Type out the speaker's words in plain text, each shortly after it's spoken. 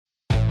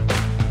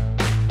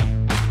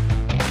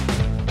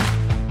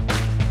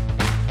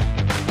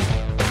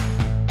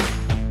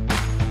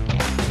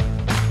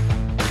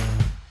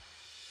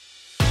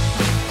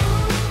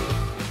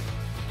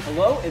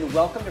and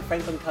welcome to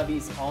Franklin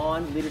Covey's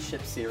On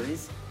Leadership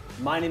series.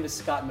 My name is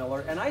Scott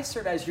Miller, and I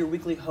serve as your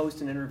weekly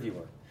host and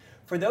interviewer.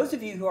 For those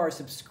of you who are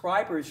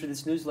subscribers to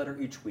this newsletter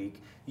each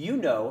week, you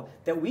know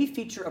that we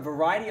feature a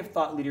variety of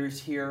thought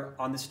leaders here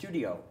on the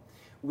studio.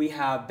 We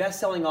have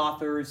best-selling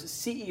authors,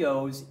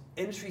 CEOs,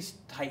 industry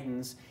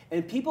titans,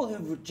 and people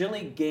who've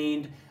generally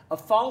gained a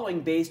following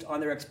based on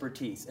their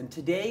expertise. And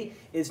today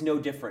is no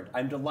different.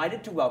 I'm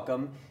delighted to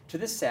welcome to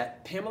the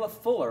set Pamela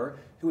Fuller,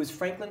 who is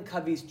Franklin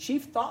Covey's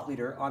chief thought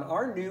leader on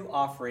our new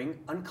offering,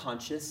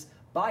 Unconscious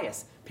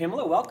Bias.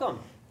 Pamela, welcome.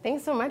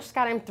 Thanks so much,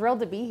 Scott. I'm thrilled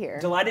to be here.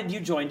 Delighted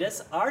you joined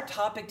us. Our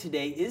topic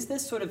today is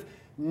this sort of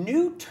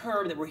new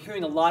term that we're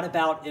hearing a lot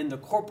about in the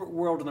corporate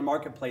world and the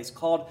marketplace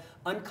called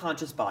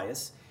unconscious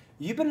bias.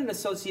 You've been an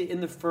associate in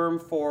the firm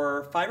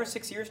for 5 or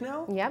 6 years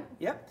now?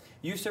 Yep.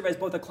 You serve as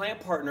both a client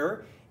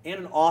partner and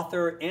an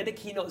author and a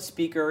keynote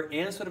speaker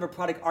and sort of a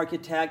product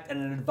architect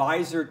and an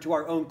advisor to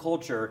our own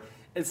culture.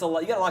 It's a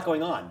lot, you got a lot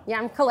going on. Yeah,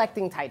 I'm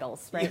collecting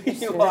titles, right?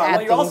 You are.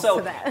 Well, you're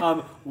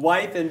also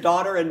wife and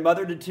daughter and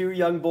mother to 2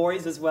 young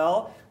boys as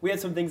well. We have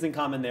some things in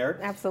common there.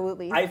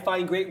 Absolutely. I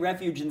find great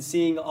refuge in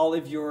seeing all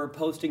of your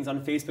postings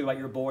on Facebook about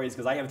your boys,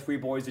 because I have 3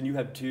 boys and you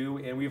have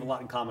 2, and we have a lot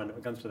in common when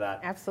it comes to that.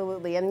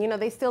 Absolutely. And you know,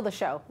 they steal the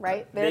show,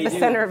 right? They're the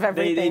center of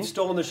everything. They've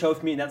stolen the show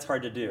from me, and that's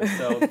hard to do.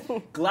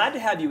 So glad to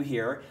have you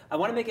here. I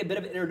want to make a bit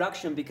of an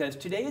introduction because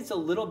today is a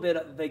little bit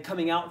of a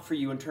coming out for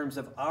you in terms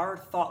of our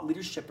thought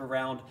leadership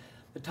around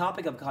the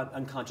topic of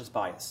unconscious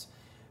bias.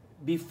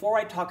 Before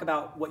I talk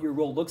about what your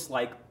role looks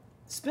like,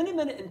 spend a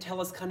minute and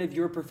tell us kind of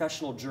your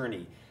professional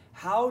journey.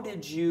 How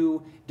did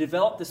you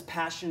develop this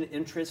passion and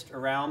interest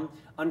around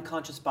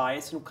unconscious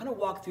bias, and kind of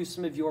walk through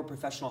some of your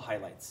professional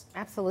highlights?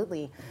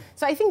 Absolutely.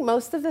 So I think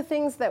most of the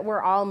things that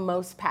we're all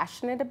most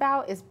passionate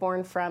about is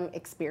born from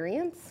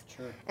experience.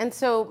 Sure. And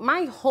so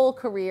my whole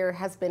career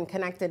has been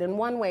connected in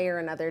one way or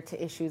another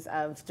to issues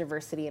of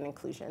diversity and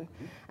inclusion.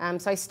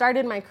 So I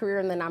started my career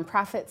in the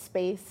nonprofit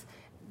space,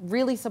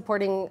 really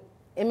supporting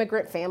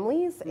immigrant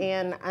families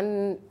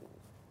and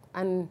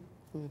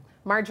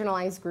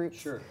marginalized groups.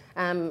 Sure.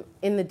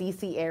 In the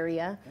DC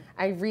area.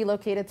 I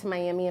relocated to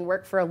Miami and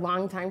worked for a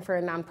long time for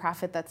a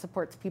nonprofit that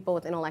supports people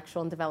with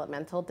intellectual and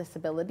developmental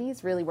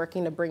disabilities, really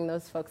working to bring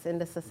those folks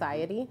into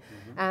society.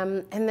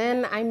 And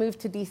then I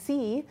moved to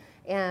DC,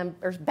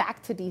 or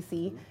back to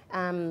DC,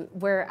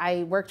 where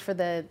I worked for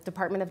the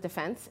Department of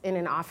Defense in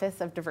an office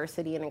of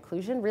diversity and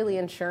inclusion, really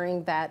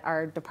ensuring that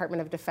our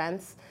Department of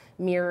Defense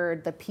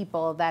mirrored the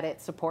people that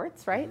it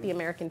supports, right? The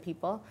American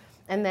people.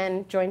 And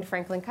then joined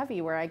Franklin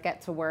Covey, where I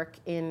get to work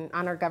on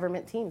our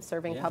government team,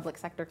 serving public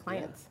sector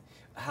clients.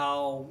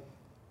 How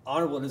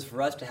honorable it is for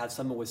us to have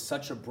someone with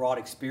such a broad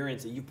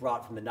experience that you've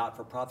brought from the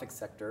not-for-profit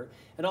sector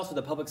and also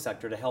the public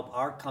sector to help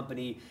our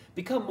company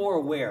become more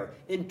aware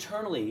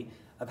internally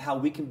of how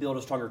we can build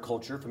a stronger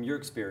culture from your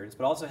experience,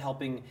 but also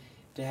helping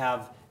to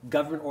have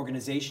government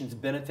organizations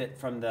benefit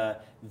from the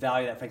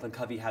value that Franklin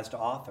Covey has to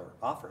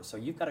offer. So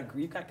you've got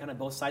kind of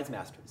both sides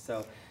mastered.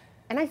 So.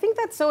 And I think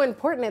that's so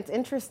important. It's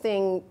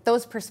interesting,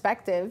 those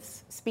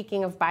perspectives,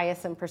 speaking of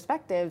bias and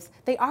perspectives,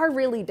 they are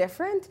really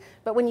different,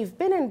 but when you've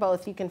been in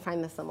both, you can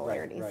find the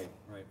similarities. Right.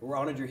 We're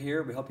honored you're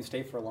here. We hope you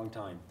stay for a long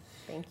time.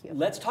 Thank you.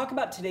 Let's talk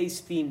about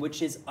today's theme,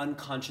 which is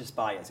unconscious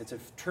bias. It's a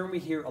term we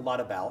hear a lot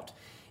about,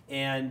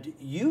 and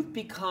you've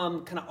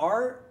become kind of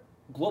our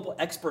global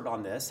expert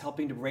on this,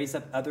 helping to raise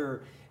up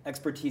other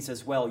expertise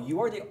as well.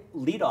 You are the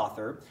lead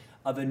author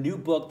of a new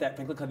book that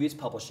Franklin Covey is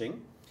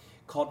publishing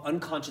called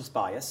Unconscious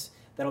Bias.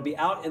 That'll be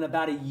out in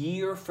about a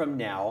year from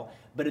now.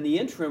 But in the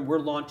interim, we're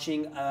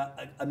launching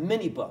a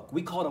mini book.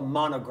 We call it a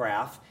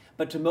monograph,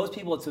 but to most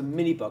people, it's a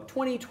mini book,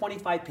 20,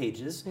 25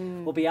 pages.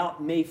 Will be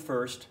out May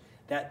 1st.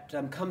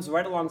 That comes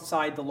right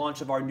alongside the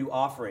launch of our new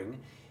offering.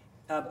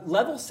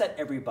 Level set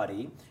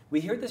everybody. We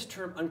hear this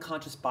term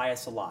unconscious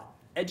bias a lot.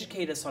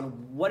 Educate us on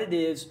what it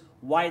is,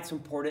 why it's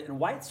important, and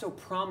why it's so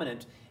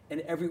prominent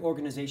in every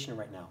organization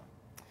right now.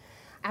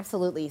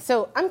 Absolutely.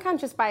 So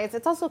unconscious bias,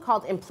 it's also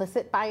called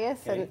implicit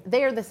bias, and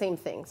they are the same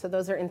thing. So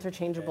those are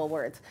interchangeable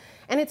words.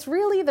 And it's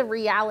really the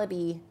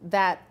reality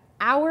that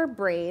our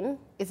brain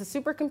is a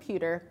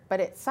supercomputer, but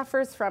it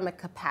suffers from a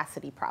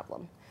capacity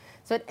problem.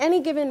 So at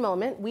any given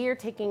moment, we are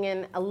taking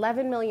in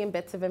 11 million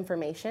bits of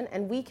information,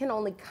 and we can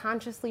only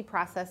consciously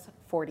process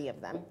 40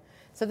 of them.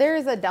 So there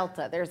is a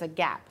delta, there's a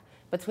gap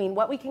between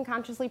what we can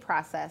consciously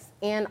process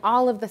and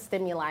all of the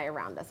stimuli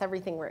around us,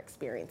 everything we're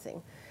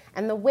experiencing.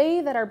 And the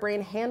way that our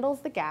brain handles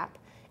the gap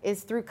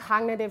is through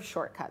cognitive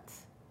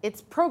shortcuts. It's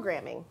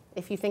programming,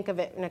 if you think of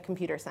it in a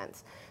computer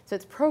sense. So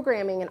it's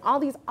programming and all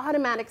these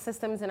automatic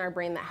systems in our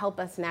brain that help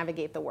us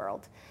navigate the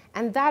world.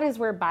 And that is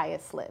where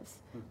bias lives.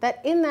 That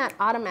in that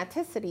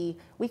automaticity,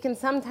 we can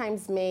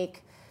sometimes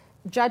make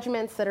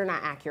judgments that are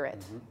not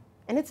accurate.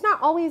 And it's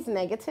not always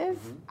negative.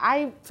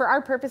 For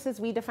our purposes,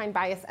 we define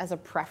bias as a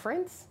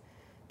preference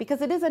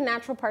because it is a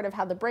natural part of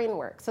how the brain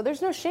works. So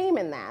there's no shame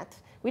in that.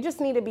 We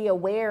just need to be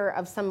aware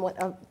of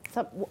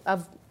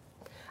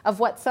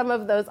what some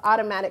of those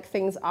automatic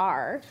things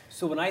are.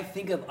 So when I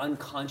think of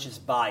unconscious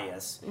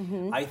bias,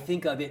 I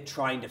think of it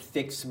trying to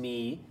fix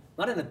me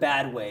not in a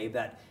bad way,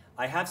 that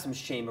I have some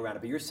shame around it,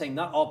 but you're saying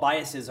not all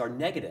biases are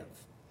negative.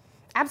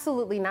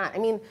 Absolutely not. I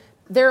mean,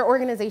 there are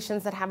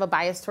organizations that have a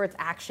bias towards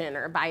action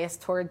or a bias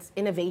towards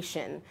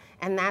innovation,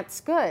 and that's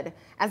good.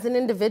 As an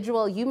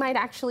individual, you might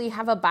actually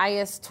have a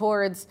bias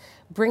towards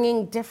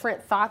bringing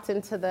different thoughts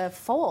into the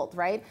fold,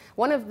 right?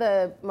 One of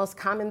the most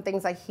common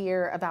things I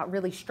hear about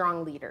really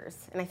strong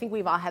leaders, and I think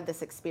we've all had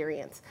this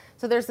experience.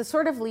 So there's the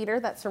sort of leader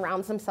that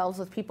surrounds themselves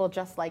with people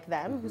just like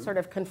them, who sort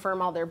of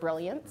confirm all their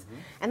brilliance.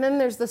 And then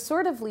there's the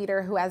sort of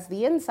leader who has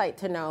the insight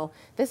to know,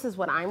 this is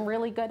what I'm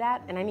really good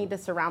at, and I need to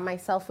surround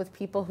myself with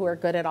people who are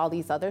good at all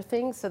these other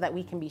things so that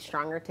we can be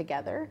stronger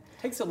together.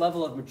 It takes a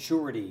level of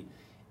maturity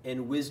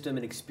and wisdom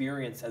and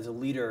experience as a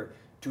leader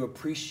to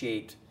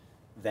appreciate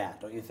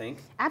that, don't you think?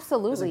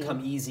 Absolutely. It doesn't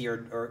come easy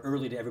or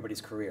early to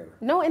everybody's career.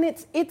 No, and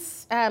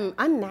it's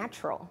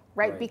unnatural,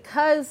 right?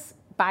 Because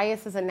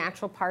bias is a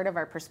natural part of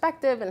our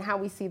perspective and how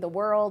we see the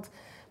world.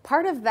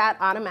 Part of that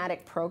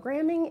automatic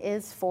programming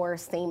is for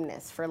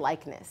sameness, for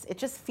likeness. It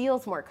just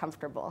feels more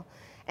comfortable.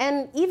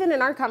 And even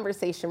in our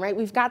conversation, right,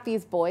 we've got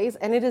these boys,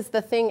 and it is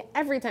the thing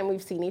every time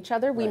we've seen each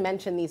other, we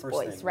mention these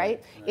boys,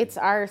 right? It's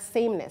our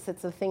sameness.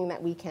 It's the thing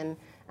that we can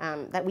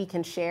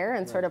share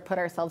and sort of put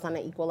ourselves on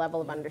an equal level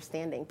of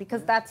understanding,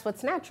 because that's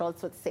what's natural,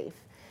 it's what's safe.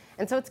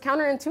 And so it's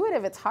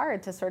counterintuitive, it's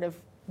hard to sort of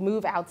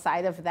move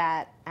outside of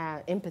that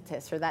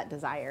impetus or that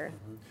desire.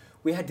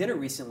 We had dinner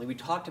recently, we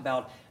talked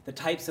about the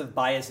types of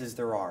biases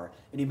there are,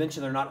 and you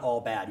mentioned they're not all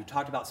bad. You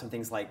talked about some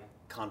things like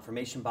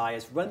confirmation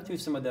bias. Run through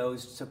some of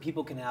those so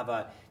people can have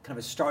a kind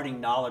of a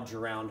starting knowledge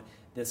around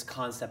this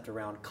concept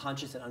around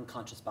conscious and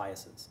unconscious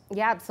biases.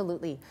 Yeah,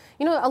 absolutely.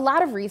 You know, a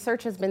lot of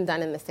research has been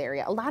done in this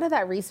area. A lot of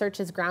that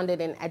research is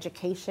grounded in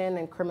education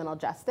and criminal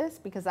justice,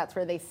 because that's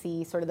where they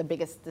see sort of the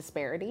biggest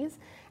disparities.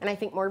 And I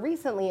think more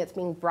recently it's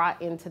being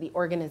brought into the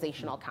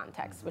organizational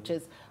context, which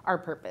is our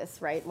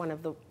purpose, right? One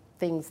of the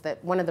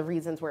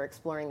reasons we're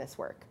exploring this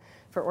work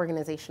for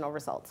organizational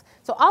results.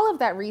 So all of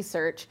that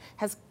research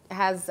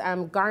has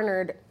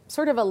garnered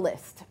sort of a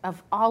list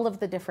of all of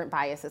the different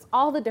biases,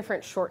 all the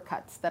different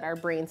shortcuts that our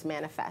brains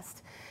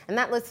manifest. And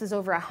that list is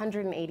over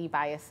 180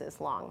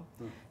 biases long.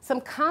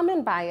 Some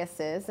common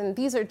biases, and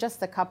these are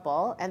just a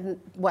couple, and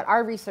what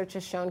our research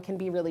has shown can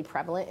be really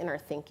prevalent in our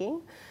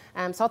thinking.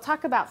 So I'll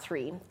talk about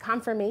three: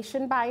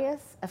 confirmation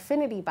bias,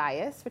 affinity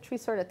bias, which we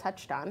sort of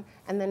touched on,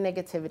 and then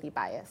negativity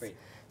bias. Great.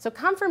 So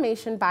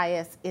confirmation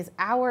bias is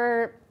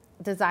our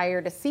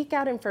desire to seek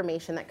out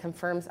information that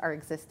confirms our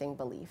existing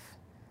belief.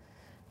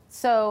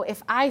 So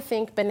if I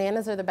think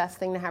bananas are the best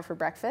thing to have for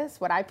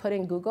breakfast, what I put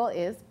in Google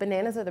is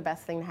bananas are the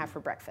best thing to have for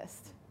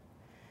breakfast.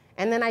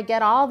 And then I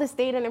get all this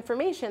data and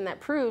information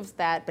that proves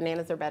that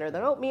bananas are better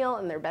than oatmeal,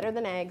 and they're better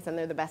than eggs, and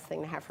they're the best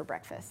thing to have for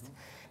breakfast.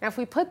 Now, if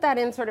we put that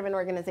in sort of an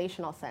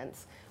organizational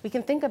sense, we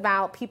can think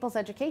about people's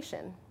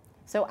education.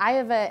 So I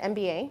have an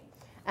MBA,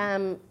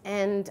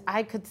 and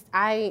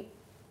I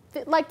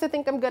like to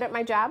think I'm good at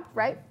my job,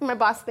 right? My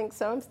boss thinks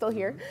so, I'm still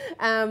here.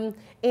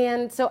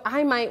 And so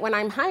I might, when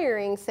I'm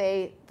hiring,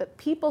 say the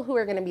people who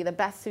are gonna be the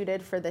best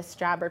suited for this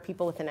job are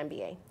people with an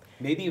MBA.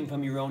 Maybe even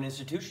from your own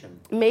institution.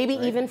 Maybe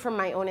even from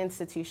my own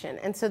institution.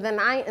 And so then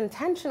I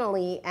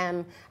intentionally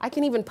I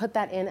can even put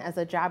that in as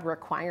a job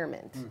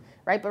requirement,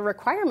 right? But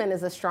requirement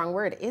is a strong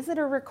word. Is it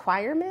a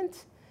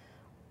requirement?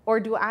 Or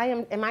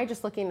am I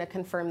just looking to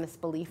confirm this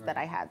belief that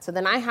I had? So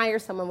then I hire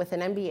someone with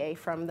an MBA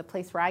from the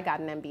place where I got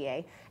an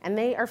MBA, and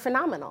they are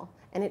phenomenal.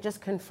 And it just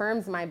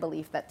confirms my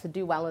belief that to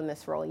do well in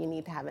this role, you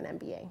need to have an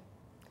MBA.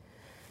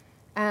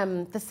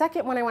 The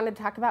second one I wanted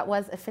to talk about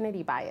was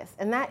affinity bias,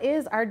 and that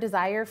is our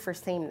desire for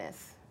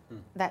sameness.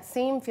 That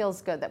same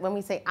feels good, that when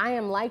we say, I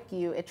am like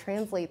you, it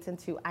translates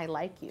into I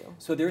like you.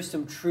 So there's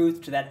some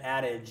truth to that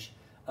adage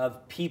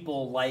of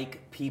people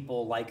like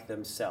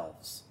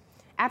themselves.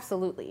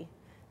 Absolutely.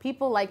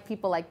 People like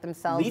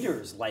themselves.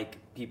 Leaders like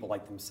people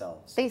like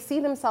themselves. They see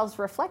themselves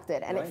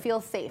reflected, and it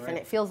feels safe, and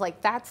it feels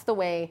like that's the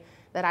way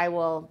that I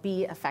will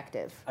be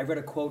effective. I read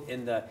a quote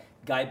in the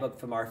guidebook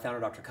from our founder,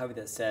 Dr. Covey,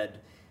 that said,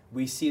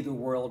 we see the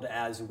world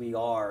as we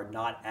are,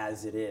 not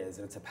as it is,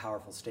 and it's a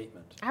powerful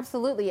statement.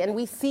 Absolutely, and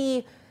we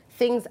see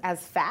things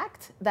as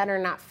fact that are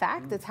not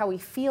fact. It's how we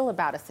feel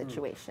about a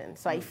situation.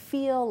 So I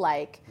feel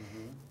like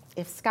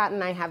if Scott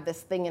and I have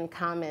this thing in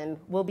common,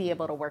 we'll be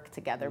able to work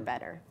together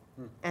better.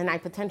 And I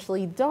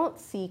potentially don't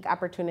seek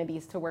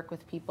opportunities to work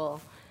with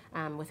people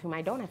with whom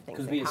I don't have things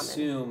in common. Because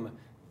we assume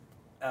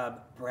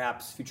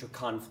perhaps future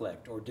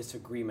conflict or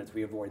disagreements,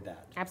 we avoid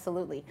that.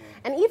 Absolutely.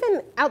 And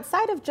even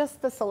outside of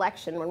just the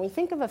selection, when we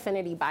think of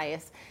affinity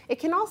bias, it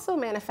can also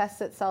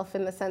manifest itself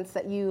in the sense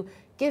that you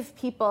give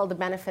people the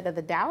benefit of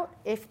the doubt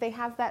if they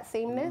have that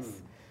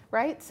sameness.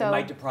 Right? So it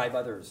might deprive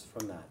others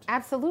from that.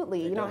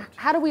 Absolutely. You know,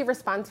 how do we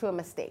respond to a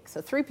mistake? So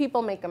 3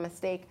 people make a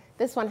mistake.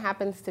 This one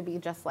happens to be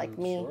just like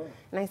me.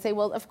 And I say,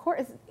 well, of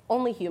course,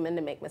 only human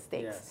to make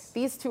mistakes. Yes.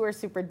 These two are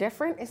super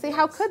different. I say,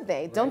 how could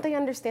they? Right. Don't they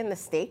understand the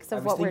stakes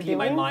of what we're doing? I was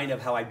thinking in my mind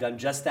of how I've done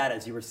just that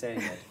as you were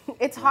saying it.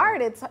 It's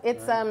hard. It's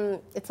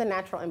a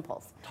natural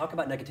impulse. Talk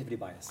about negativity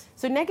bias.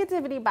 So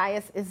negativity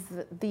bias is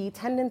the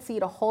tendency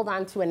to hold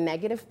on to a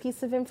negative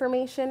piece of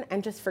information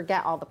and just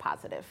forget all the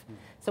positive.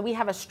 So we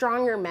have a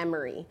stronger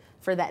memory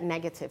for that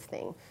negative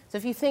thing. So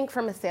if you think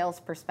from a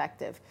sales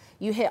perspective,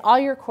 you hit all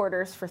your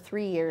quarters for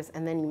 3 years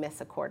and then you miss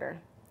a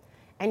quarter.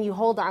 And you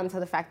hold on to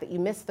the fact that you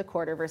missed the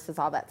quarter versus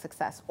all that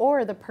success.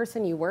 Or the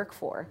person you work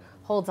for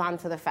holds on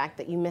to the fact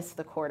that you missed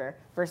the quarter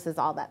versus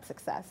all that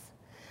success.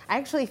 I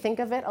actually think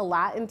of it a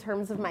lot in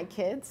terms of my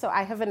kids. So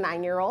I have a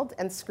 9-year-old,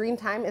 and screen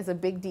time is a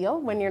big deal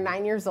when you're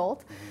 9 years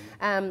old.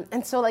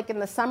 And so like in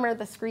the summer,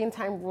 the screen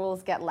time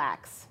rules get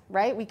lax,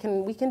 right? We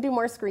can do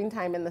more screen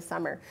time in the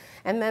summer.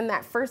 And then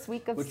that first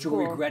week of school. Which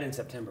you'll regret in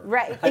September.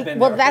 Right.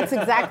 Well, that's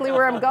exactly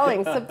where I'm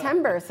going.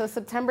 September. So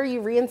September,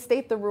 you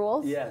reinstate the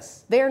rules.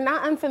 Yes. They're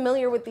not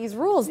unfamiliar with these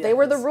rules. Yes. They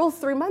were the rules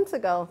 3 months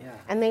ago. Yeah.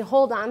 And they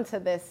hold on to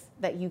this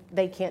that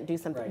they can't do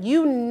something. Right.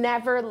 You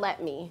never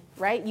let me,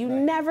 right? You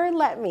never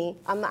let me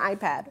on the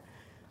iPad.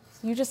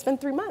 You just spent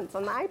 3 months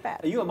on the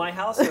iPad. Are you in my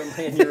house or am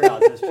I in your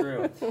house? That's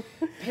true.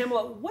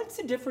 Pamela, what's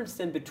the difference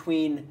then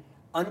between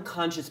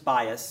unconscious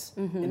bias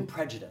and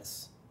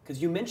prejudice?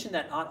 Because you mentioned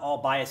that not all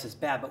bias is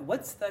bad, but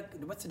what's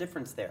the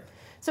difference there?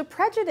 So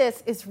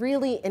prejudice is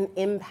really an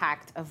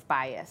impact of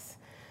bias.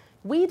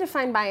 We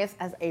define bias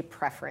as a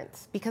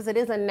preference because it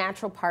is a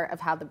natural part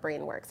of how the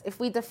brain works. If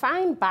we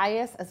define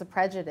bias as a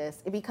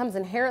prejudice, it becomes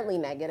inherently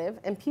negative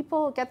and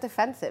people get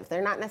defensive.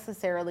 They're not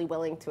necessarily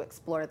willing to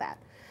explore that.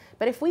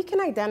 But if we can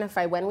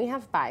identify when we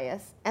have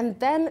bias and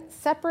then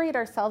separate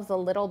ourselves a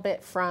little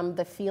bit from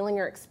the feeling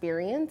or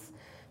experience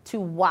to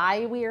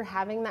why we are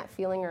having that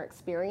feeling or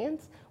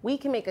experience, we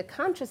can make a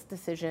conscious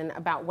decision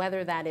about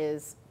whether that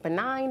is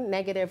benign,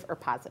 negative, or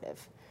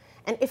positive.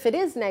 And if it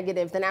is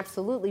negative, then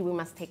absolutely we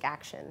must take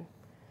action.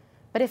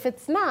 But if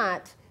it's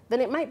not, then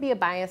it might be a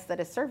bias that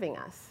is serving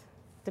us,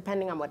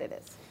 depending on what it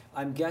is.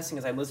 I'm guessing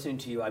as I'm listening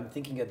to you, I'm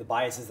thinking of the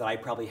biases that I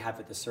probably have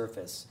at the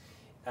surface.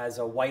 As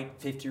a white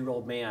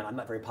 50-year-old man, I'm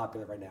not very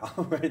popular right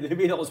now.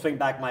 Maybe it'll swing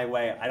back my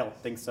way. I don't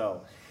think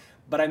so.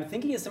 But I'm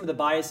thinking of some of the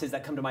biases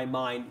that come to my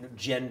mind: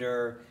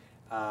 gender,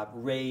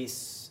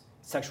 race,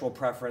 sexual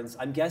preference.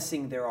 I'm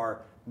guessing there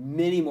are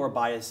many more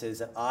biases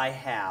that I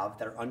have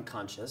that are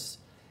unconscious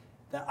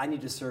that I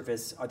need to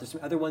surface. Are there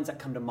some other ones that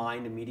come to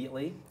mind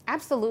immediately?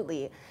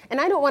 Absolutely.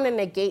 And I don't want to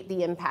negate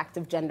the impact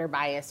of gender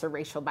bias or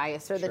racial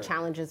bias or the Sure.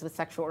 challenges with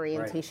sexual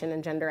orientation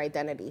and gender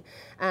identity.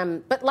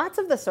 But lots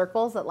of the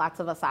circles that lots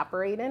of us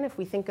operate in, if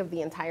we think of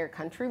the entire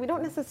country, we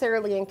don't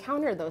necessarily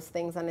encounter those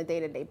things on a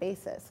day-to-day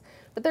basis.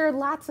 But there are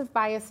lots of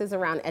biases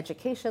around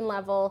education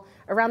level,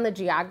 around the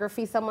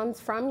geography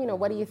someone's from. You know,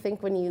 what do you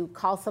think when you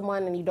call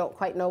someone and you don't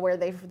quite know where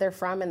they're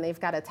from and they've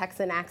got a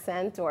Texan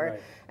accent or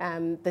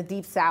the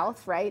Deep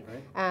South, right?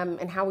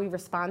 And how we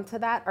respond to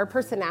that. Our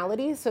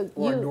personalities.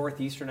 Or a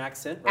Northeastern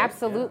accent, right?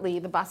 Absolutely.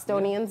 The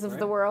Bostonians of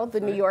the world, the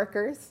New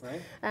Yorkers,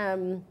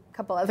 a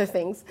couple other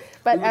things.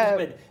 But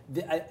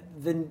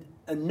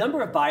a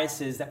number of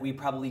biases that we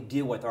probably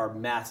deal with are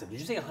massive. Did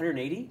you say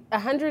 180?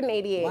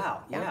 188.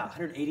 Wow, yeah,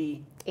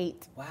 188.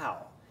 8.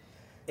 Wow.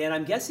 And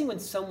I'm guessing when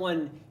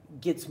someone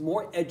gets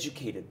more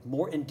educated,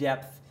 more in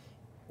depth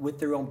with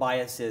their own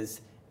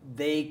biases,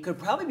 they could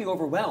probably be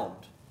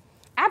overwhelmed.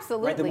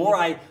 Absolutely.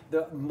 Right?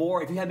 The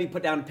more, if you had me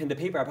put down pen to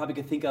paper, I probably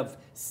could think of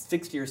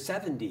 60 or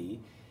 70.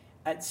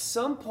 At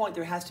some point,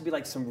 there has to be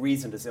like some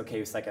reason to say,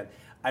 okay, a second,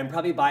 I'm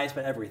probably biased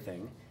by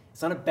everything.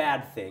 It's not a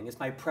bad thing. It's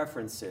my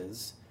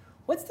preferences.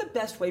 What's the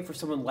best way for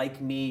someone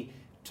like me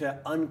to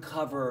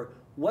uncover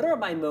what are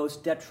my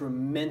most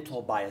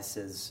detrimental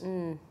biases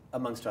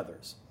amongst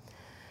others?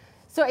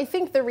 So I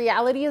think the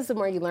reality is the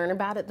more you learn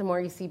about it, the more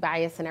you see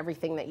bias in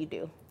everything that you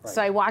do. Right.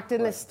 So I walked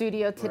in the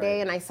studio today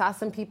and I saw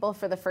some people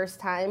for the first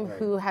time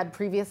who had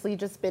previously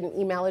just been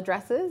email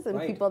addresses and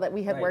people that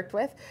we had worked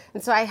with.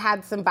 And so I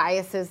had some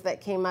biases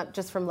that came up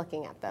just from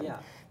looking at them. Yeah.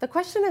 The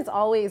question is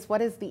always,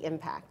 what is the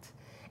impact?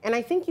 And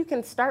I think you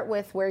can start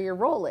with where your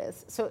role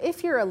is. So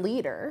if you're a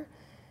leader,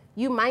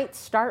 you might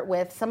start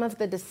with some of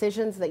the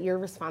decisions that you're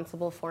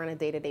responsible for on a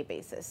day-to-day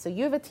basis. So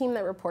you have a team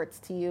that reports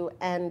to you,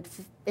 and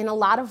in a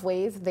lot of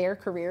ways, their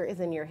career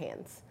is in your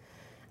hands.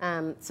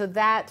 So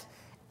that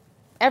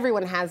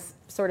everyone has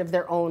sort of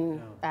their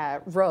own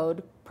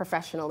road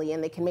professionally,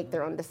 and they can make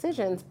their own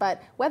decisions.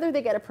 But whether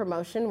they get a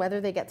promotion, whether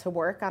they get to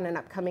work on an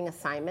upcoming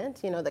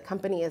assignment, you know, the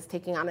company is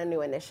taking on a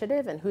new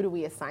initiative, and who do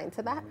we assign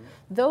to that?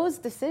 Those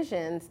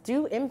decisions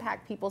do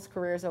impact people's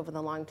careers over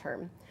the long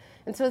term.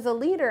 And so as a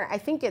leader, I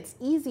think it's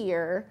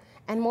easier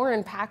and more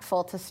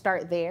impactful to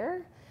start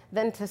there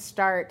than to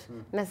start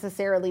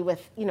necessarily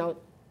with, you know,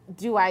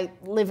 do I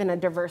live in a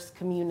diverse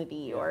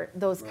community or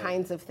those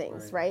kinds of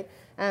things, right?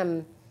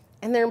 And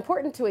they're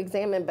important to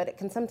examine, but it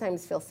can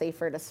sometimes feel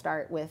safer to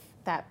start with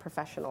that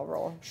professional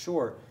role.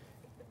 Sure.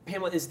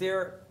 Pamela, is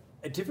there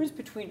a difference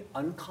between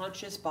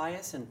unconscious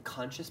bias and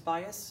conscious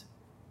bias?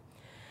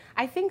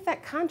 I think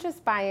that conscious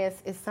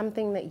bias is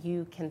something that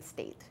you can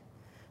state.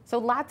 So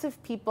lots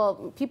of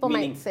people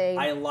Meaning, might say,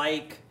 I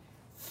like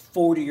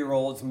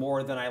 40-year-olds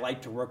more than I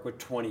like to work with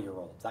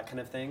 20-year-olds, that kind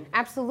of thing?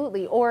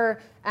 absolutely. Or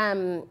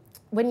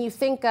when you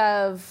think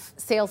of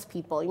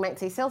salespeople, you might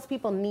say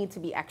salespeople need to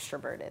be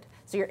extroverted.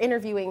 So you're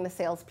interviewing the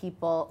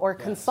salespeople or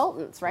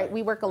consultants, right?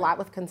 We work a lot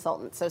with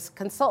consultants. So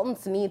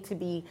consultants need to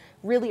be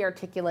really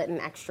articulate and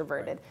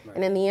extroverted.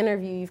 And in the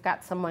interview, you've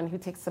got someone who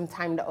takes some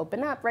time to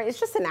open up, right? It's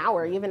just an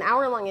hour. You have an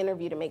hour-long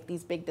interview to make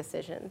these big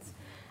decisions.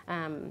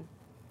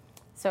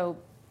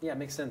 Yeah, it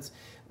makes sense.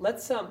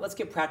 Let's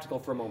get practical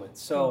for a moment.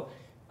 So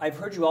I've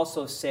heard you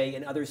also say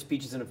in other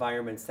speeches and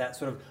environments that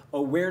sort of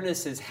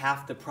awareness is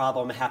half the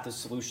problem, half the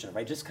solution,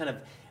 right? Just kind of,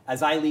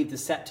 as I leave the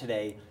set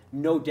today,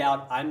 no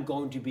doubt I'm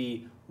going to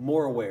be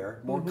more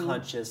aware, more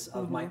conscious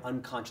of my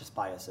unconscious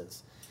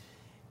biases.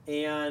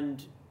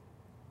 And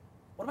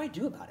what do I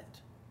do about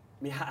it?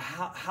 I mean,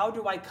 how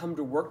do I come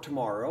to work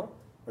tomorrow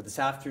or this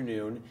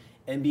afternoon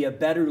and be a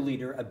better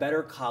leader, a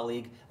better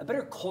colleague, a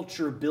better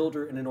culture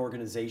builder in an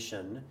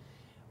organization?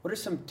 What are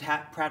some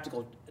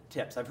practical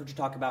tips? I've heard you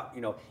talk about,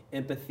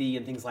 empathy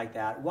and things like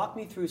that. Walk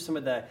me through some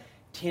of the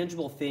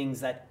tangible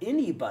things that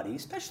anybody,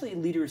 especially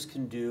leaders,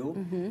 can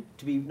do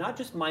to be not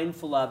just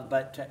mindful of,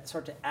 but to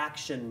start to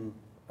action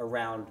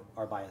around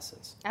our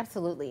biases.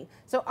 Absolutely.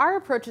 So our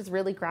approach is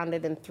really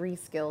grounded in 3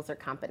 skills or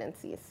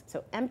competencies.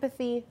 So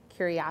empathy,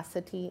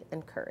 curiosity,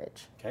 and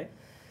courage. Okay.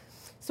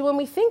 So when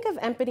we think of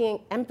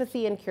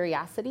empathy and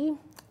curiosity,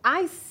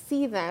 I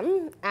see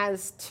them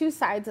as 2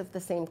 sides of the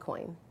same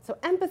coin. So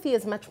empathy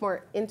is much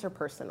more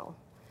interpersonal,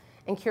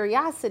 and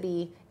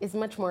curiosity is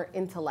much more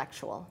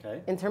intellectual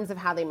in terms of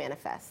how they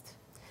manifest.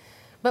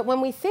 But when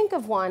we think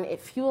of one, it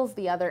fuels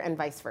the other and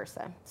vice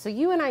versa. So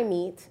you and I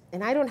meet,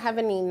 and I don't have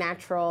any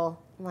natural,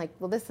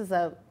 this is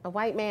a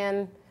white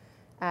man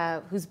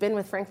who's been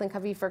with Franklin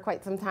Covey for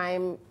quite some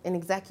time, an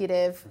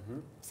executive.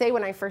 Say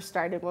when I first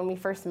started, when we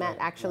first met,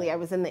 I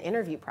was in the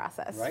interview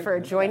process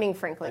for joining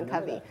Franklin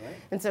Covey.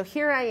 And so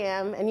here I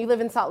am, and you live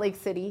in Salt Lake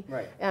City,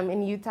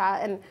 in Utah,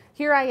 and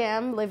here I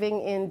am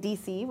living in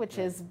DC, which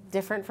is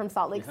different from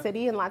Salt Lake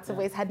City in lots of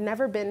ways, had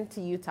never been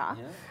to Utah.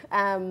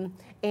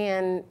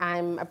 And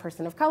I'm a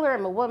person of color,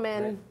 I'm a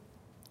woman,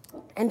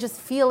 and just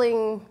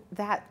feeling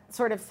that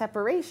sort of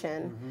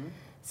separation.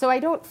 So I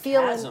don't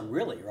feel... Chasm,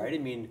 really, right? I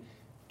mean,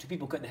 2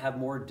 people couldn't have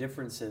more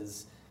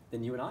differences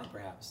than you and I,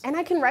 perhaps. And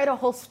I can write a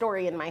whole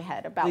story in my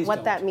head about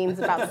what that means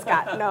about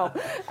Scott.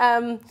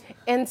 No.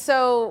 And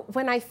so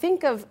when I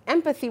think of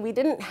empathy, we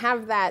didn't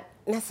have that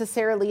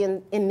necessarily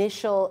an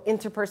initial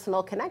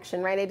interpersonal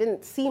connection, right? I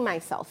didn't see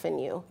myself in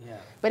you.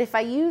 But if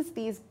I use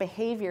these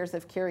behaviors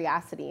of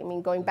curiosity, I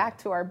mean, going back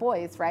to our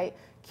boys, right?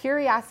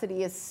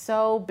 Curiosity is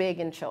so big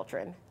in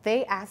children.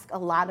 They ask a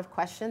lot of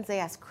questions. They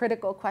ask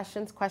critical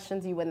questions,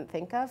 questions you wouldn't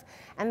think of,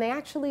 and they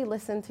actually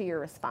listen to your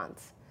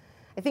response.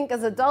 I think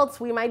as adults,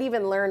 we might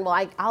even learn,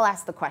 well, I'll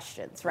ask the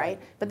questions, right?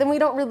 But then we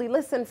don't really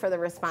listen for the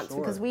response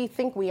because we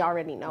think we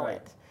already know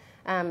it.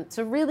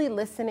 So really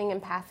listening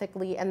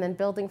empathically and then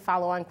building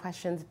follow-on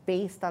questions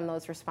based on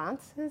those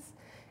responses.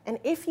 And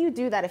if you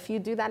do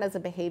that as a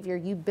behavior,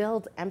 you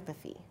build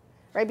empathy,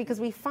 right? Because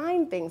we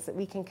find things that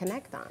we can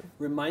connect on.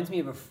 Reminds me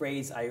of a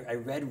phrase I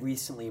read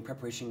recently in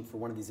preparation for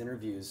one of these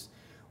interviews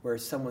where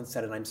someone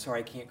said, and I'm sorry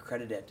I can't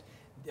credit it,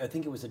 I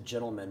think it was a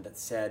gentleman that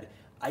said,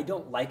 I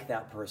don't like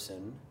that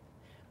person,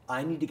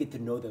 I need to get to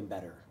know them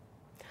better.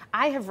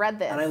 I have read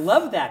this. And I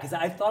love that because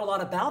I've thought a lot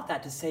about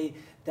that to say,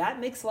 that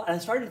makes a lot, and I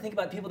started to think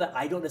about people that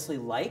I don't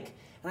necessarily like,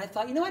 and I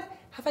thought, you know what,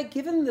 have I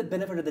given the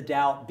benefit of the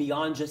doubt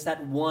beyond just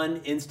that one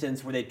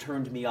instance where they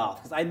turned me off?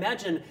 Because I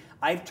imagine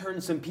I've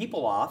turned some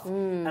people off,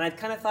 and I've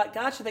kind of thought,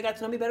 gosh, if they got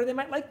to know me better, they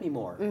might like me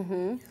more.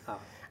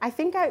 I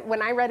think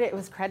when I read it, it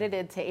was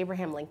credited to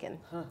Abraham Lincoln.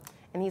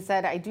 And he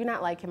said, I do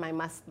not like him, I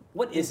must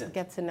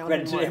get to know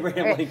him more.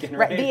 Abraham Lincoln,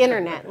 right? The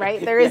internet, right?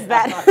 There is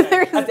that.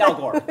 That's Al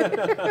Gore.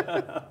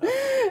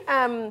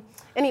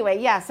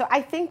 Anyway, so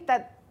I think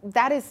that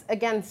is,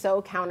 again,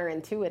 so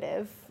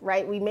counterintuitive,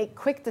 right? We make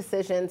quick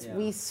decisions.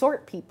 We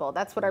sort people.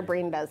 That's what our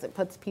brain does. It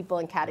puts people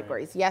in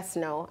categories. Yes,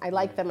 no, I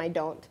like them, I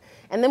don't.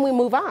 And then we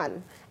move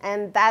on.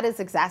 And that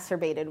is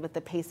exacerbated with the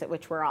pace at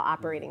which we're all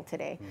operating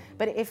today.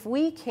 But if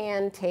we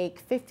can take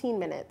 15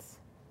 minutes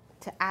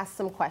to ask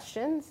some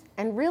questions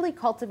and really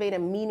cultivate a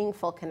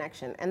meaningful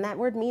connection, and that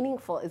word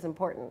meaningful is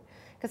important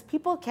because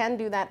people can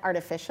do that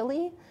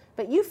artificially,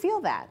 but you feel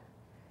that.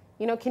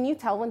 Can you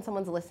tell when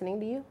someone's listening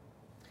to you?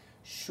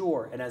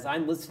 Sure, and as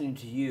I'm listening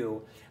to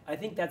you, I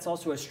think that's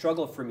also a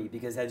struggle for me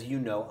because, as you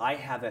know, I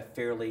have a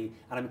fairly,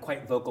 and I'm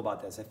quite vocal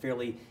about this, a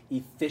fairly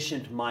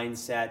efficient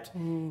mindset,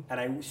 and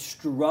I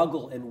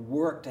struggle and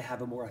work to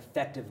have a more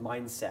effective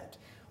mindset.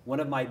 One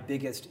of my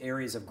biggest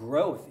areas of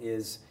growth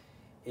is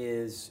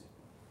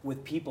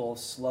with people,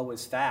 slow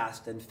is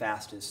fast and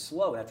fast is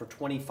slow. After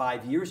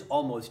 25 years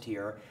almost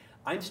here,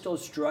 I'm still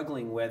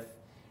struggling with,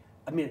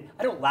 I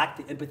don't lack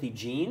the empathy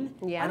gene.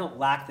 I don't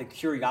lack the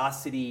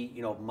curiosity,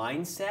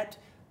 mindset,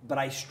 but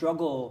I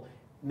struggle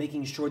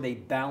making sure they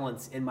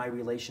balance in my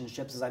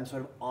relationships as I'm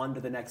sort of on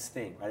to the next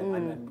thing, right?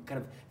 I'm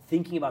kind of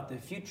thinking about the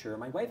future.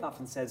 My wife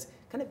often says,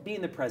 kind of be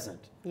in the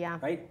present,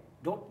 right?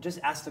 don't just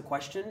ask the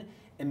question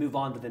and move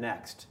on to the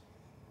next.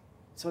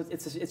 So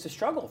it's a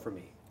struggle for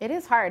me. It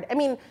is hard. I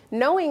mean,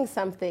 knowing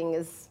something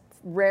is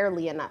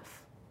rarely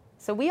enough.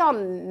 So we all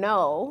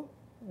know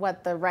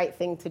what the right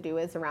thing to do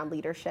is around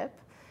leadership.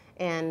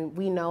 And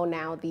we know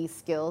now these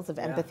skills of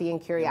empathy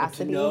and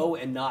curiosity. But to know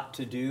and not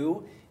to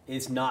do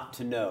is not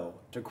to know,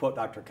 to quote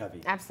Dr.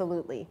 Covey.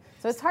 Absolutely.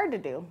 So it's hard to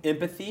do.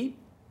 Empathy,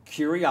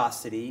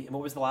 curiosity, and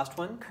what was the last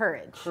one?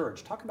 Courage.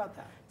 Courage. Talk about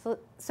that.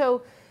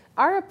 So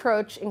our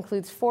approach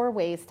includes 4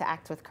 ways to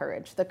act with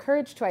courage. The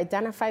courage to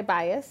identify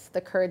bias,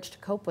 the courage to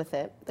cope with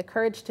it, the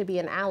courage to be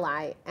an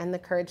ally, and the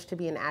courage to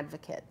be an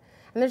advocate.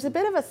 And there's a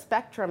bit of a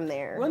spectrum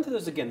there. Run through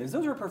those again.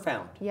 Those are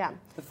profound. Yeah.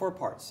 The 4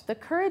 parts. The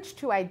courage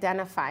to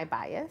identify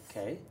bias,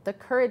 Okay. the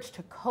courage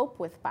to cope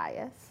with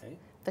bias, Okay.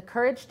 the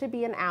courage to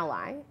be an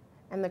ally,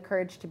 and the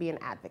courage to be an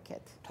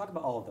advocate. Talk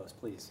about all of those,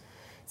 please.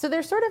 So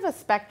there's sort of a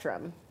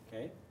spectrum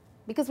Okay.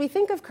 because we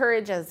think of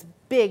courage as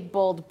big,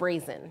 bold,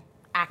 brazen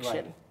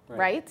action,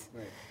 right?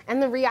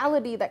 And the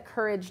reality that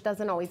courage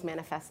doesn't always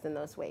manifest in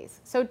those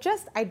ways. So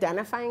just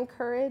identifying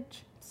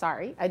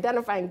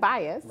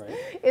bias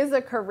is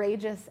a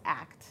courageous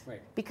act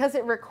because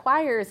it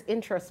requires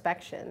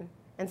introspection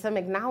and some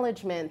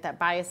acknowledgement that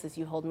biases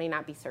you hold may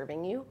not be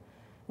serving you,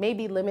 may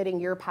be limiting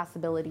your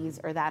possibilities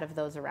or that of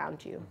those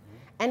around you.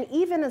 And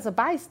even as a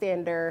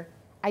bystander,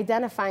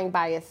 identifying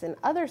bias in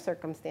other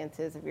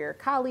circumstances of your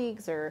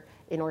colleagues or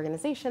an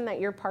organization that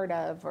you're part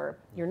of or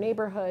your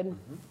neighborhood,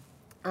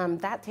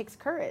 that takes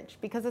courage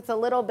because it's a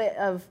little bit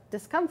of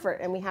discomfort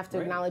and we have to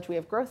acknowledge we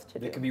have growth to do.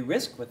 There can be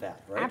risk with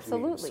that, right?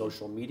 Absolutely.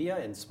 Social media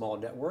and small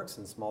networks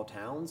and small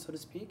towns, so to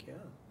speak,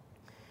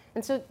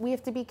 And so we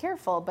have to be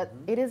careful, but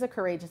it is a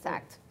courageous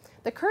act.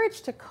 The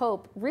courage to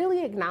cope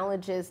really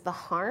acknowledges the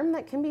harm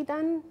that can be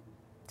done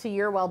to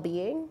your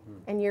well-being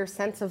and your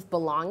sense of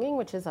belonging,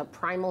 which is a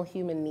primal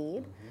human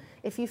need,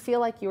 if you feel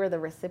like you are the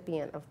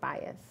recipient of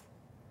bias.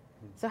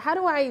 So how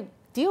do I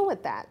deal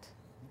with that?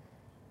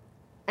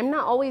 I'm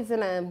not always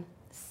in a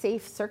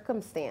safe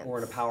circumstance. Or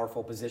in a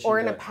powerful position or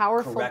in to a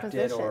powerful correct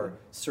position. it or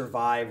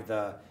survive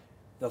the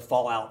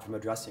fallout from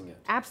addressing it.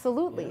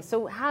 Absolutely. Yeah.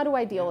 So how do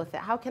I deal with it?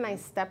 How can I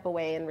step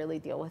away and really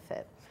deal with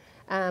it?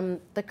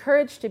 The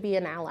courage to be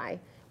an ally.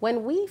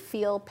 When we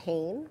feel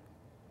pain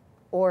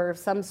or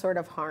some sort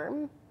of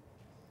harm,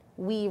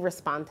 we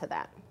respond to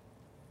that.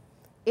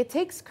 It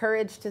takes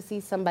courage to see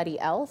somebody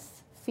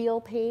else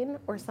feel pain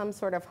or some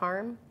sort of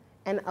harm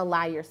and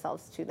ally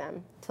yourselves to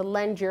them, to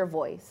lend your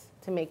voice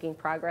to making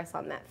progress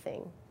on that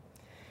thing.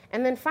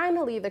 And then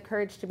finally, the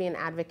courage to be an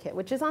advocate,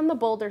 which is on the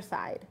bolder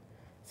side.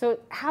 So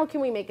how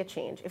can we make a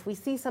change? If we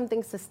see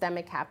something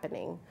systemic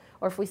happening,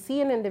 or if we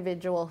see an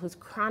individual who's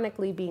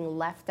chronically being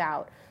left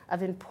out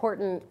of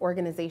important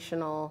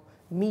organizational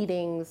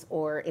meetings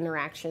or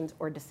interactions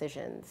or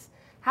decisions,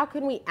 how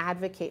can we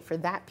advocate for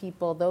that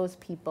people, those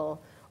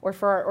people, or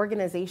for our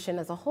organization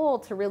as a whole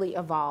to really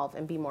evolve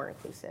and be more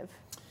inclusive?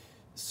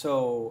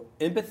 So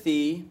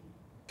empathy,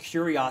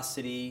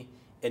 curiosity,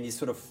 and these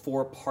sort of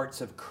 4 parts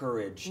of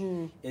courage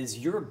is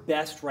your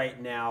best right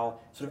now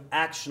sort of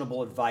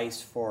actionable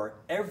advice for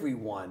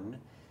everyone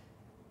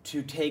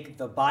to take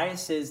the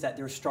biases that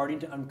they're starting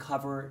to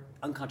uncover,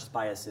 unconscious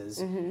biases,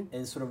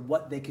 and sort of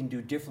what they can do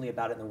differently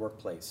about it in the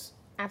workplace.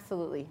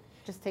 Absolutely.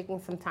 Just taking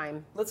some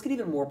time. Let's get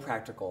even more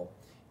practical.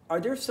 Are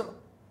there some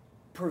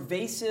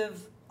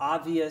pervasive,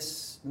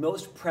 obvious,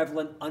 most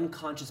prevalent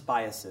unconscious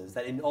biases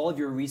that in all of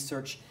your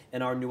research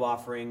and our new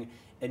offering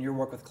and your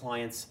work with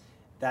clients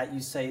that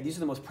you say these are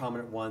the most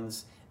prominent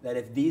ones, that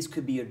if these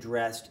could be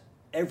addressed,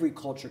 every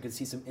culture could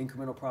see some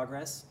incremental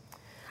progress?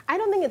 I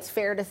don't think it's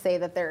fair to say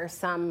that there are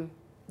some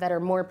that are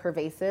more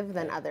pervasive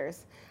than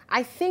others.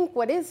 I think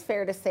what is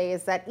fair to say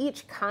is that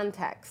each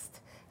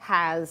context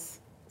has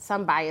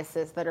some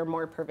biases that are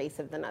more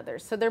pervasive than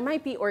others. So there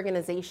might be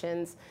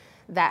organizations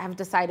that have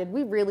decided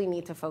we really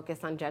need to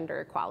focus on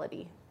gender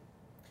equality.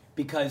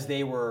 Because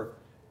they were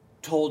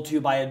told to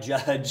by a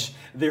judge,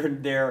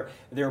 their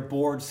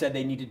board said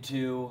they needed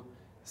to,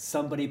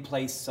 somebody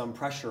placed some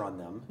pressure on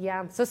them.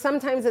 Yeah, so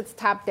sometimes it's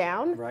top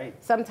down. Right.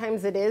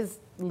 Sometimes it is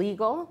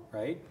legal.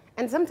 Right.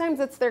 And sometimes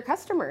it's their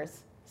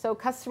customers. So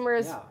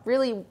customers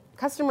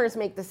customers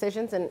make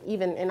decisions, and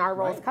even in our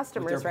role as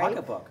customers, with their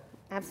pocketbook.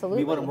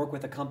 Absolutely. We want to work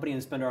with a company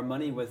and spend our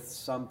money with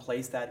some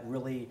place that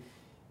really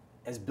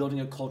is building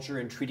a culture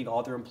and treating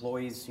all their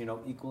employees,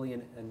 equally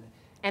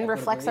and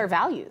reflects our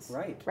values.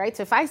 Right. Right.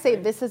 So if I say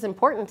this is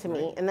important to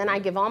me, and then I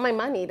give all my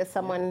money to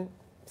someone,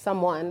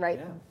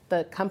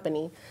 the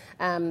company,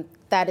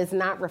 that is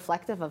not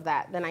reflective of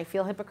that, then I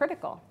feel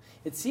hypocritical.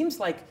 It seems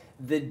like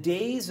the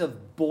days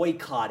of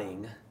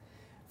boycotting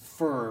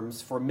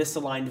firms for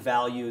misaligned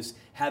values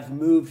have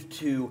moved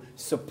to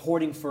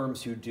supporting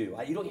firms who do.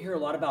 You don't hear a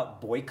lot about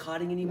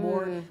boycotting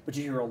anymore, but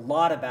you hear a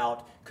lot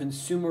about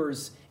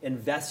consumers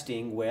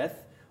investing with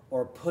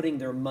or putting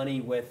their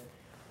money with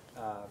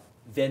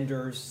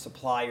vendors,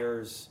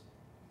 suppliers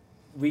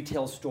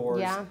retail stores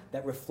Yeah.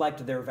 that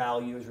reflect their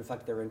values,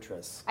 reflect their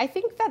interests. I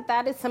think that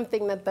that is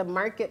something that the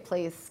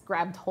marketplace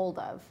grabbed hold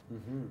of,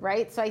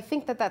 right? So I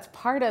think that that's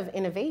part of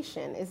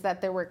innovation, is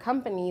that there were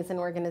companies and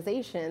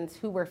organizations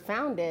who were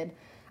founded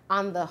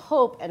on the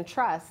hope and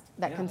trust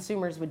that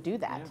consumers would do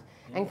that.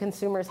 And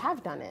consumers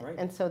have done it. Right.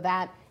 And so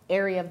that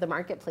area of the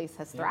marketplace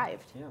has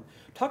thrived. Yeah.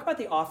 Talk about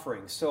the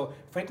offerings. So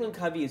Franklin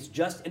Covey is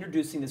just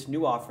introducing this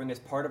new offering as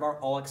part of our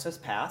All Access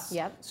Pass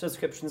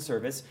subscription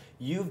service.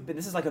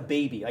 This is like a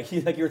baby,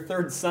 like your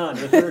third son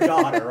or third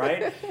daughter,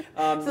 right?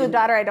 So the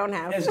daughter I don't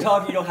have. It's a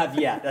dog you don't have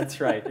yet.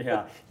 That's right.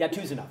 Yeah,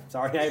 two's enough.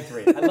 Sorry, I have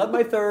three. I love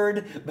my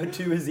third, but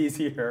two is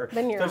easier,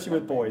 Then you're especially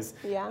with boys.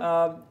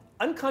 Yeah.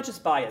 Unconscious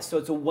bias. So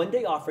it's a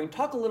one-day offering.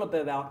 Talk a little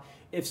bit about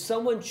if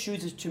someone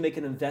chooses to make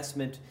an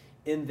investment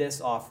in this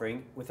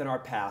offering within our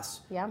pass.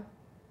 Yeah.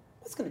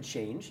 What's going to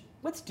change?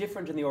 What's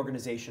different in the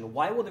organization?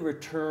 Why will the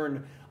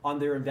return on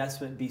their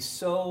investment be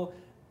so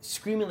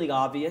screamingly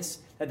obvious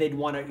that they'd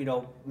want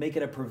to, make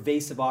it a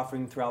pervasive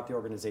offering throughout the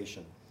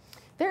organization?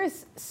 There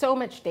is so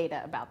much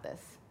data about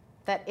this,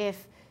 that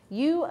if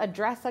you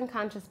address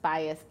unconscious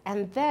bias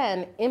and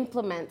then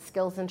implement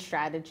skills and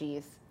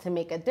strategies to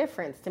make a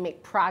difference, to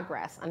make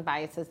progress on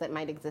biases that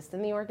might exist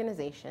in the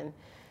organization,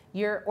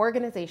 your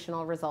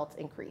organizational results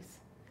increase.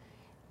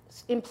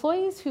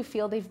 Employees who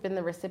feel they've been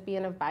the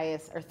recipient of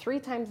bias are 3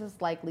 times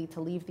as likely to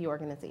leave the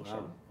organization.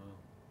 Wow.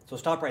 So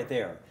stop right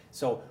there.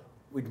 So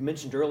we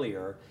mentioned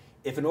earlier,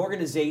 if an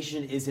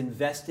organization is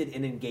invested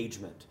in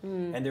engagement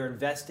and they're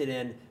invested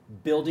in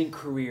building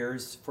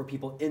careers for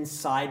people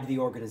inside the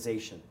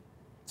organization.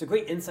 It's a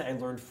great insight I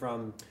learned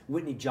from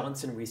Whitney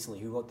Johnson recently,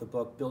 who wrote the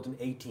book Build an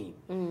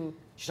A-Team.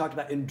 She talked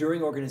about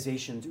enduring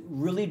organizations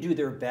really do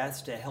their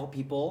best to help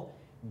people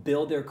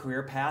build their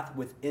career path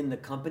within the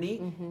company.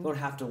 You don't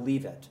have to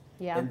leave it.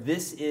 Yeah. And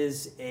this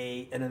is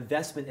an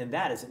investment in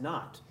that, is it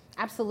not?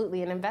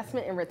 Absolutely, an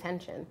investment in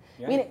retention.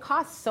 Yeah. I mean, it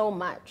costs so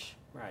much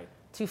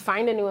to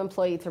find a new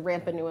employee, to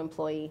ramp a new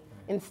employee,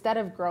 instead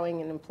of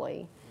growing an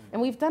employee. And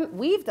we've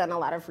done a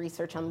lot of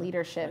research on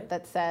leadership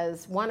that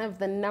says one of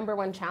the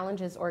 #1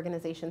 challenges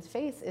organizations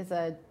face is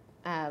a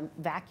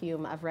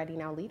vacuum of ready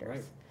now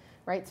leaders.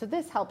 Right? So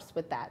this helps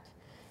with that.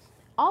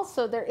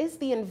 Also, there is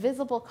the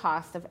invisible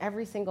cost of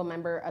every single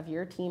member of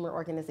your team or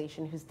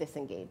organization who's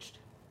disengaged.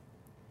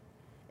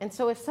 And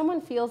so if someone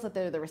feels that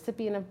they're the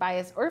recipient of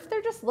bias, or if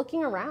they're just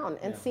looking around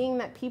and seeing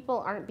that people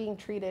aren't being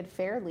treated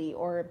fairly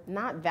or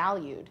not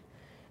valued,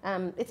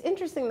 it's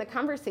interesting, the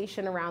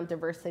conversation around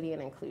diversity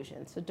and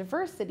inclusion. So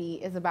diversity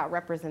is about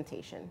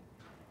representation.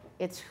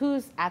 It's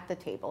who's at the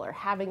table or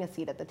having a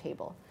seat at the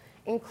table.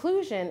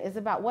 Inclusion is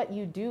about what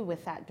you do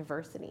with that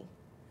diversity.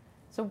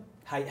 So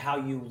how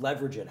you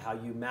leverage it, how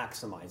you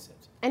maximize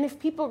it. And if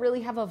people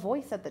really have a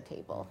voice at the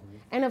table,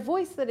 and a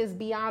voice that is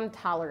beyond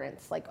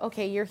tolerance, like,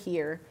 okay, you're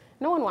here,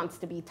 no one wants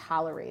to be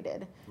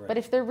tolerated. But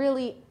if they're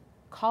really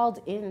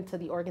called into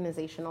the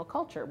organizational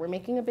culture, we're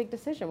making a big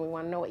decision, we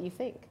want to know what you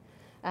think.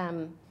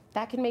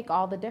 That can make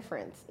all the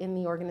difference in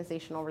the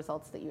organizational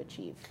results that you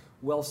achieve.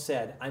 Well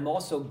said. I'm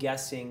also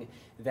guessing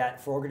that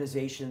for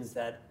organizations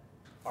that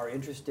are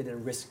interested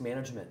in risk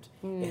management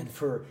and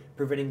for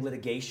preventing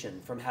litigation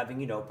from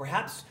having,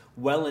 perhaps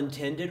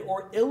well-intended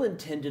or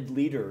ill-intended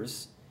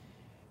leaders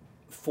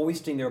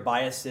foisting their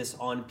biases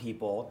on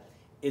people,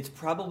 it's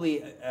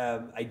probably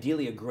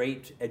ideally a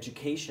great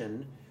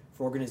education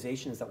for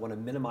organizations that want to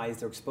minimize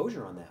their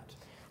exposure on that.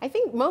 I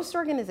think most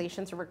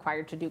organizations are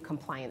required to do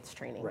compliance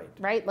training,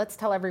 right? Let's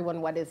tell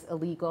everyone what is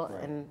illegal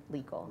and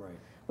legal,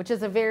 which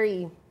is a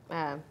very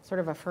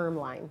sort of a firm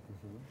line.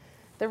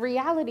 The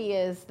reality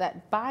is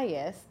that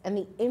bias and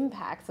the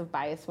impacts of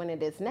bias when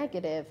it is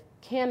negative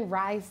can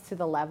rise to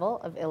the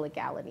level of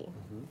illegality.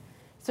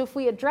 So if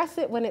we address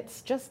it when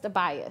it's just a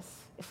bias,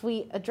 if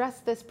we address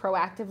this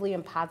proactively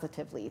and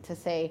positively to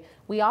say,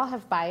 we all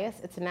have bias,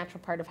 it's a natural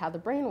part of how the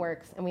brain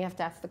works, and we have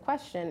to ask the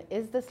question,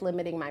 is this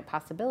limiting my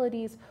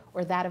possibilities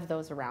or that of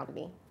those around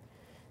me?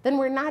 Then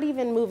we're not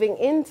even moving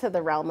into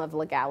the realm of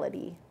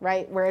legality,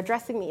 right? We're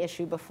addressing the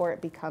issue before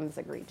it becomes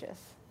egregious.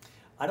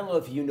 I don't know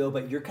if you know,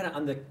 but you're kind of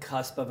on the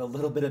cusp of a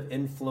little bit of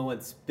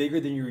influence bigger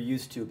than you're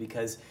used to,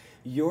 because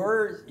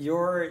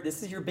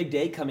this is your big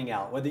day coming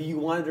out, whether you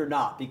want it or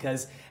not,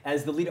 because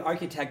as the lead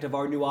architect of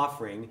our new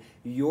offering,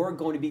 you're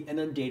going to be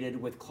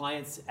inundated with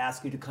clients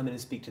asking you to come in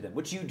and speak to them,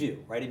 which you do,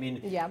 right? I mean,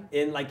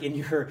 in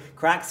your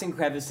cracks and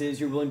crevices,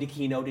 you're willing to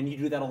keynote, and you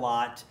do that a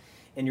lot,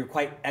 and you're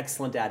quite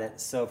excellent at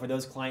it. So for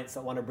those clients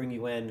that want to bring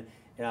you in,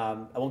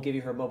 I won't give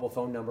you her mobile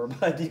phone number,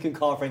 but you can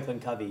call Franklin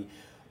Covey.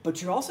 But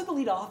you're also the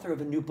lead author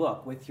of a new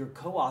book with your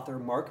co-author,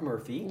 Mark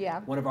Murphy,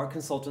 one of our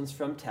consultants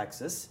from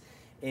Texas.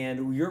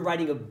 And you're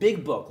writing a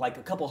big book, like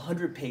a couple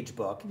 100-page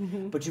book.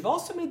 But you've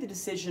also made the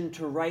decision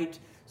to write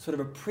sort of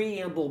a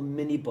preamble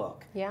mini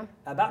book.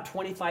 About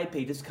 25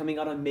 pages, coming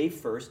out on May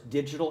 1st,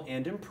 digital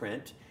and in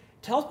print.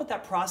 Tell us about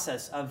that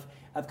process of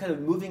kind of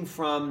moving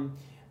from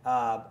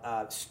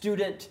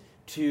student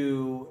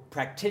to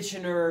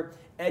practitioner,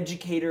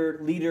 educator,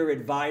 leader,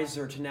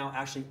 advisor, to now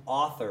actually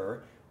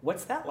author.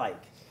 What's that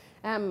like?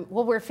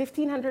 Well, we're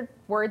 1,500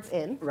 words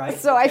in, right?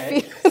 So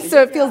okay.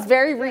 It feels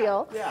very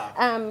real.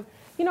 Yeah.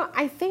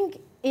 I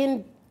think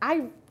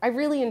I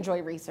really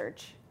enjoy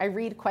research. I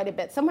read quite a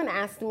bit. Someone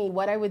asked me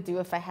what I would do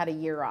if I had a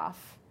year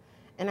off.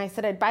 And I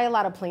said I'd buy a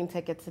lot of plane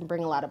tickets and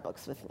bring a lot of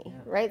books with me,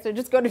 right? So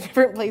just go to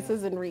different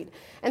places and read.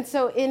 And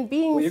so in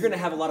being... Well, you're going to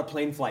have a lot of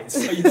plane flights,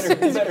 so you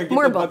better get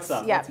more the books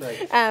up. Yeah.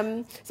 That's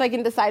right. So I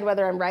can decide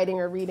whether I'm writing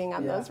or reading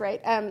on those,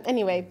 right?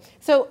 Anyway,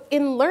 so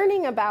in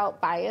learning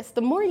about bias,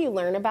 the more you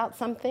learn about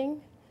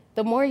something,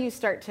 the more you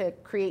start to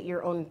create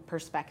your own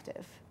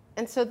perspective.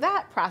 And so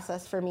that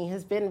process for me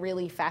has been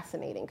really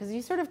fascinating because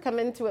you sort of come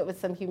into it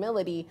with some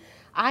humility.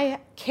 I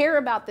care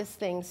about this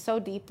thing so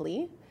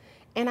deeply,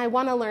 and I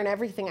want to learn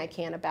everything I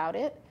can about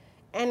it.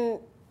 And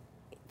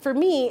for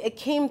me, it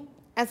came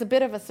as a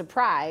bit of a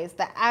surprise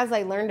that as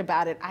I learned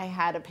about it, I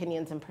had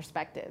opinions and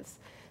perspectives.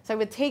 So I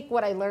would take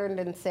what I learned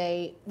and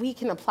say, we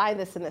can apply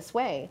this in this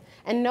way.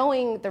 And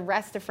knowing the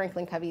rest of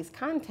Franklin Covey's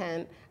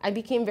content, I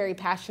became very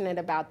passionate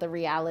about the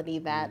reality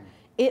that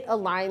it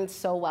aligns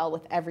so well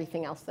with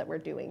everything else that we're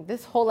doing.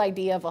 This whole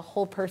idea of a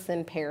whole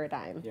person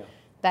paradigm,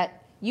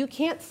 that you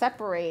can't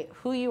separate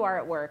who you are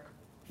at work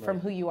from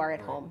who you are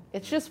at home.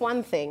 It's just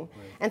one thing.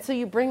 And so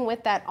you bring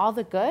with that all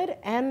the good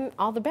and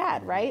all the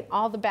bad, right?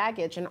 All the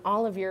baggage and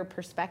all of your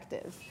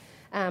perspectives.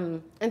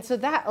 And so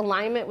that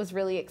alignment was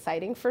really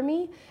exciting for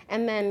me.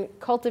 And then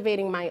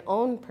cultivating my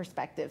own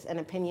perspectives and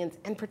opinions,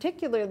 and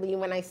particularly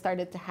when I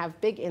started to have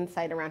big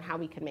insight around how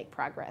we could make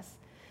progress.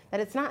 That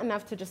it's not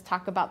enough to just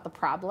talk about the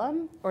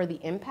problem or the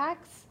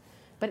impacts,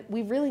 but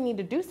we really need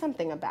to do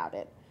something about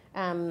it.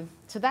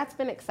 So that's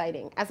been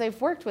exciting. As I've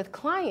worked with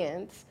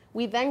clients,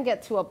 we then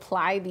get to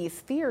apply these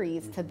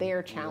theories to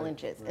their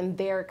challenges and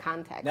their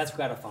context. That's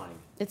gratifying.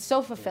 It's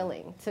so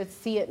fulfilling to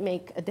see it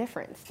make a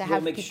difference, to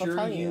have people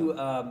tell you. Make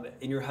sure you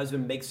and your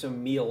husband make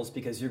some meals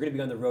because you're going to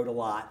be on the road a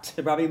lot.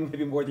 Probably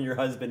maybe more than your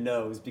husband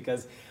knows,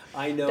 because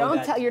I know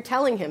Don't tell, you're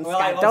telling him, well,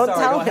 Scott. Don't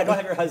tell him. I don't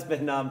have your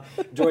husband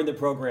join the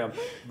program.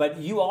 But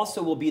you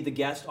also will be the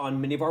guest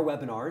on many of our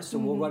webinars. So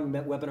we'll run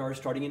webinars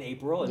starting in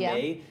April and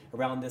May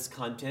around this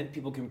content.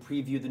 People can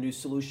preview the new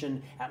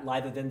solution at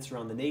live events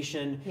around the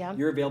nation.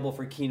 You're available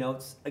for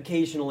keynotes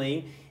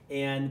occasionally.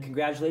 And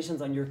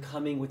congratulations on your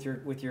coming with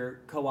your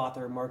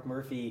co-author, Mark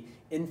Murphy,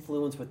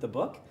 influence with the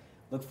book.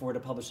 Look forward to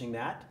publishing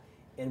that.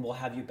 And we'll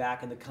have you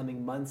back in the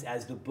coming months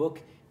as the book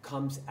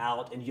comes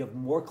out and you have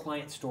more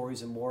client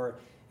stories and more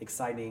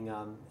exciting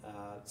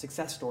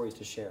success stories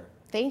to share.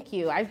 Thank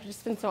you. I've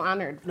just been so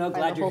honored. No,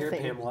 glad you're here,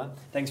 thing. Pamela.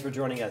 Thanks for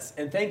joining us.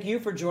 And thank you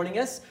for joining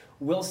us.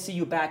 We'll see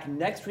you back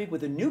next week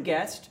with a new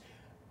guest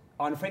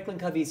on Franklin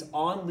Covey's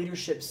On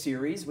Leadership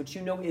series, which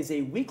you know is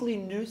a weekly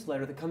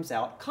newsletter that comes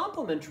out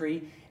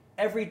complimentary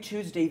every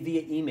Tuesday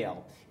via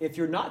email. If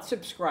you're not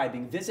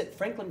subscribing, visit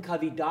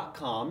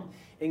franklincovey.com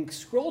and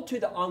scroll to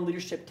the On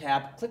Leadership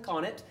tab, click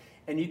on it,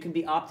 and you can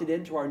be opted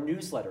into our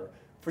newsletter.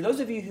 For those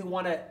of you who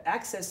want to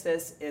access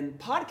this in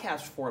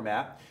podcast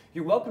format,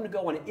 you're welcome to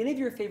go on any of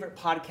your favorite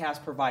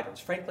podcast providers,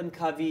 Franklin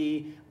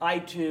Covey,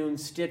 iTunes,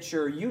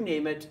 Stitcher, you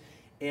name it,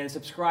 and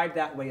subscribe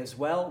that way as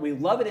well. We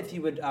love it if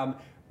you would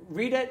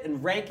read it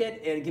and rank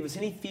it and give us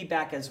any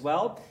feedback as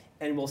well.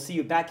 And we'll see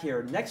you back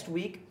here next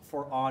week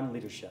for On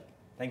Leadership.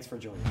 Thanks for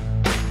joining.